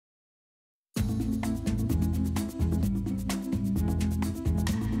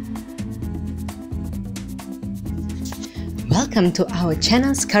Welcome to our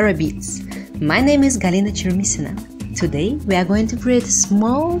channel ScaraBeads. My name is Galina Cheremisina. Today we are going to create a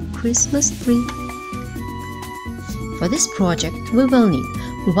small Christmas tree. For this project we will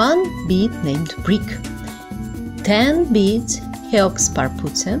need one bead named brick, 10 beads Khéops par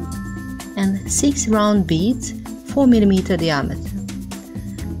Puca, and 6 round beads 4 mm diameter.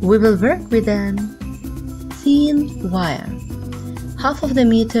 We will work with a thin wire. Half of the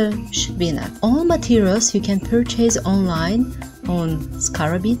meter should be enough. All materials you can purchase online on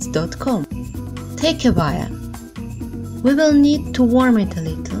ScaraBeads.Club. Take a wire. We will need to warm it a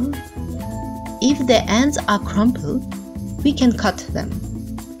little. If the ends are crumpled, we can cut them.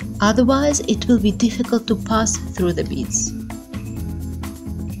 Otherwise, it will be difficult to pass through the beads.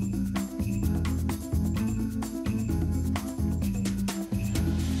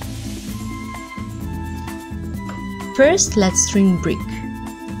 First, let's string brick.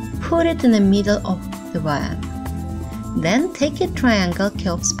 Put it in the middle of the wire. Then take a triangle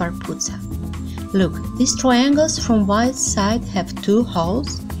Khéops par Puca. Look, these triangles from one side have 2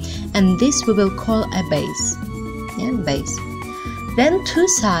 holes, and this we will call a base. Base. Then 2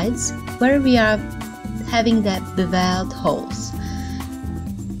 sides where we are having the beveled holes.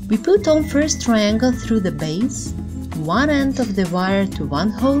 We put on first triangle through the base, one end of the wire to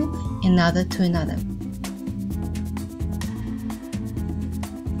one hole, another to another.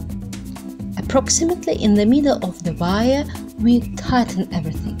 Approximately in the middle of the wire, we tighten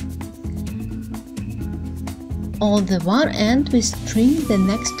everything. On the one end, we string the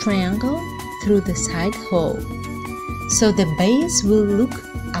next triangle through the side hole, so the base will look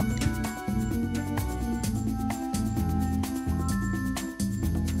up.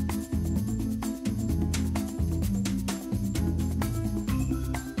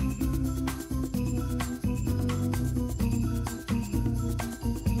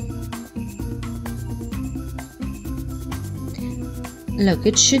 Look,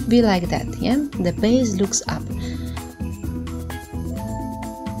 it should be like that, The base looks up.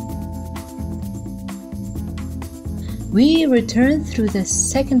 We return through the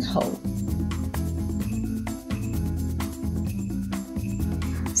second hole.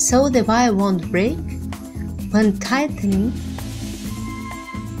 So the wire won't break when tightening.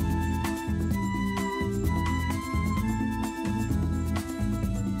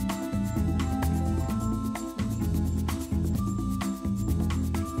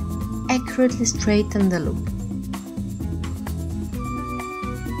 Accurately straighten the loop.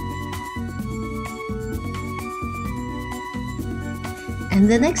 And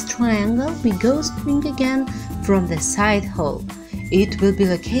the next triangle we go string again from the side hole. It will be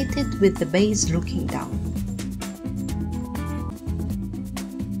located with the base looking down.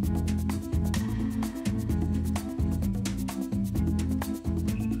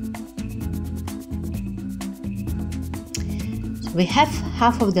 We have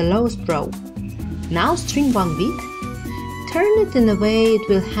half of the lowest row. Now string one bead, turn it in a way it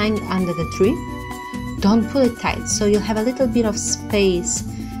will hang under the tree. Don't pull it tight, so you'll have a little bit of space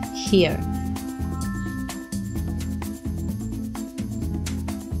here.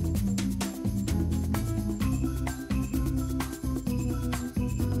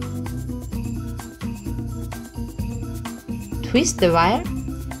 Twist the wire,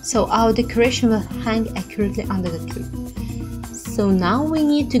 so our decoration will hang accurately under the tree. So now we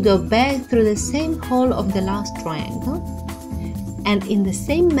need to go back through the same hole of the last triangle, and in the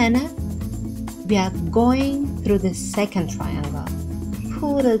same manner we are going through the second triangle.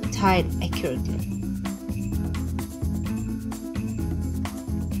 Pull it tight accurately.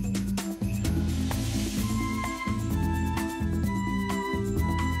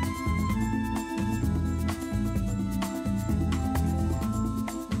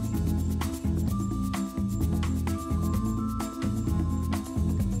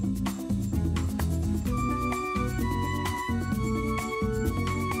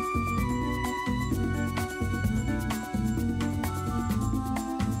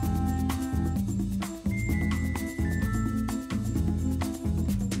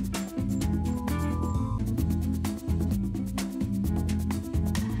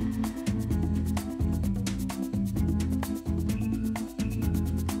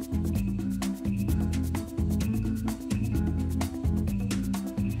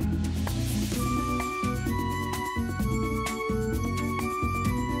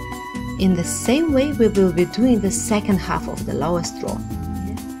 In the same way, we will be doing the second half of the lowest row.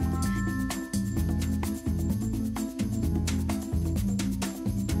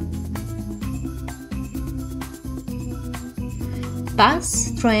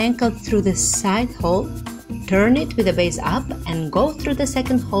 Pass triangle through the side hole, turn it with the base up and go through the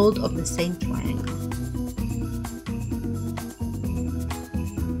second hole of the same triangle.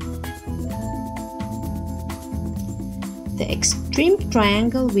 The extreme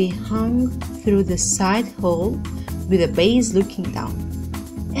triangle we hung through the side hole with the base looking down.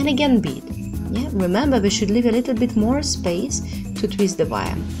 And again bead. Yeah, remember we should leave a little bit more space to twist the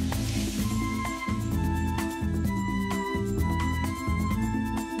wire.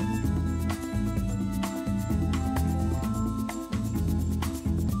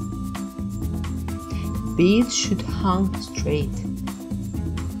 Beads should hang straight.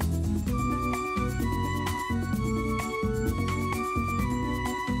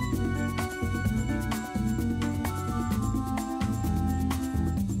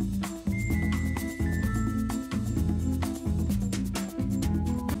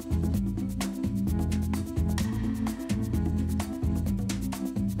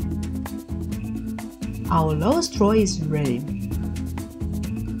 Our lowest row is ready.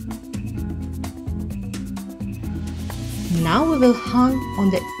 Now we will hang on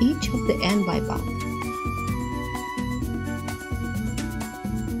the edge of the end by bulb.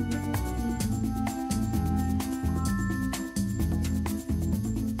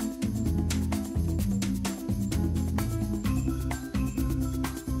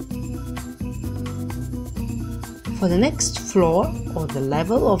 For the next floor or the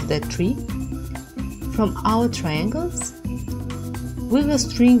level of the tree, from our triangles, we will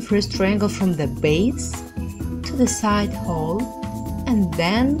string first triangle from the base to the side hole and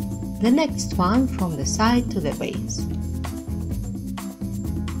then the next one from the side to the base.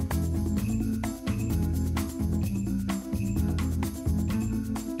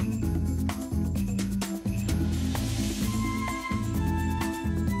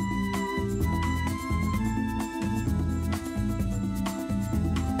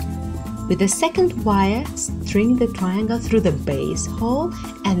 With the second wire, string the triangle through the base hole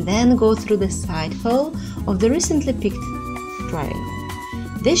and then go through the side hole of the recently picked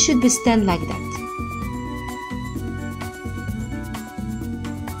triangle. They should be stand like that.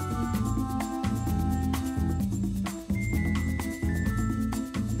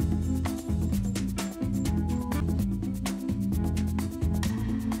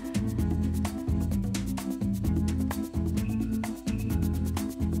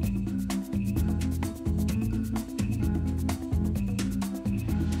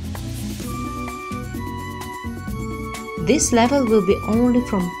 This level will be only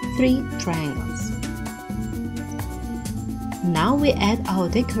from 3 triangles. Now we add our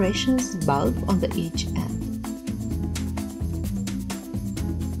decorations bulb on the each end.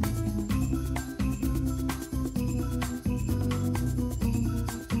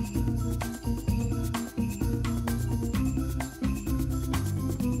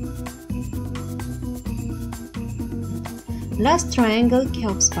 Last triangle,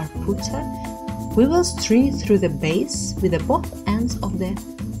 Khéops par Puca, we will string through the base with the both ends of the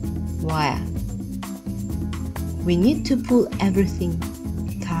wire. We need to pull everything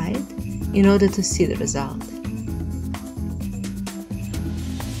tight in order to see the result.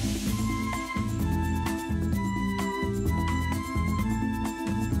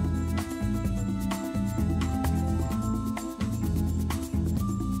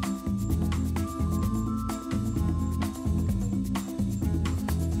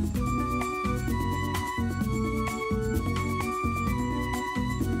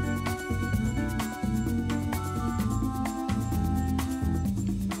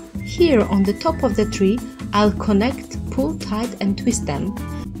 Here on the top of the tree, I'll connect, pull tight and twist them.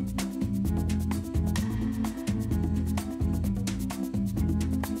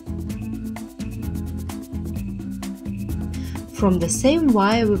 From the same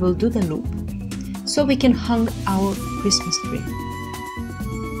wire we will do the loop, so we can hang our Christmas tree.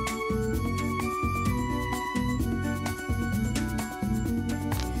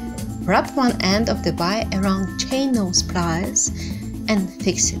 Wrap one end of the wire around chain nose pliers and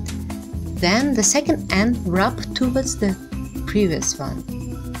fix it. Then the second end wrap towards the previous one.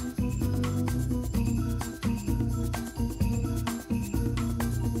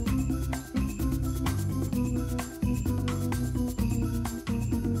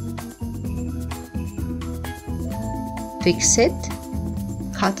 Fix it,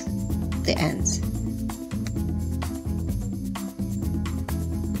 cut the ends.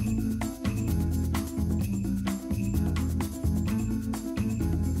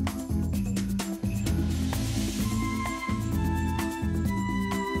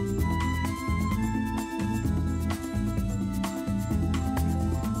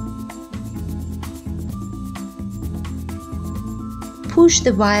 Push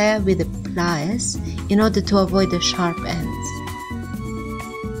the wire with the pliers in order to avoid the sharp ends.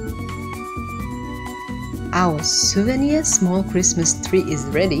 Our souvenir small Christmas tree is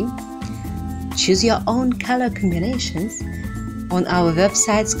ready. Choose your own color combinations on our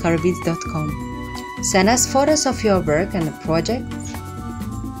website ScaraBeads.com. Send us photos of your work and projects.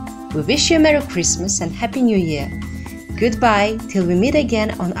 We wish you a Merry Christmas and Happy New Year. Goodbye till we meet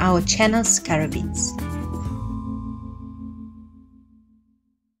again on our channel ScaraBeads.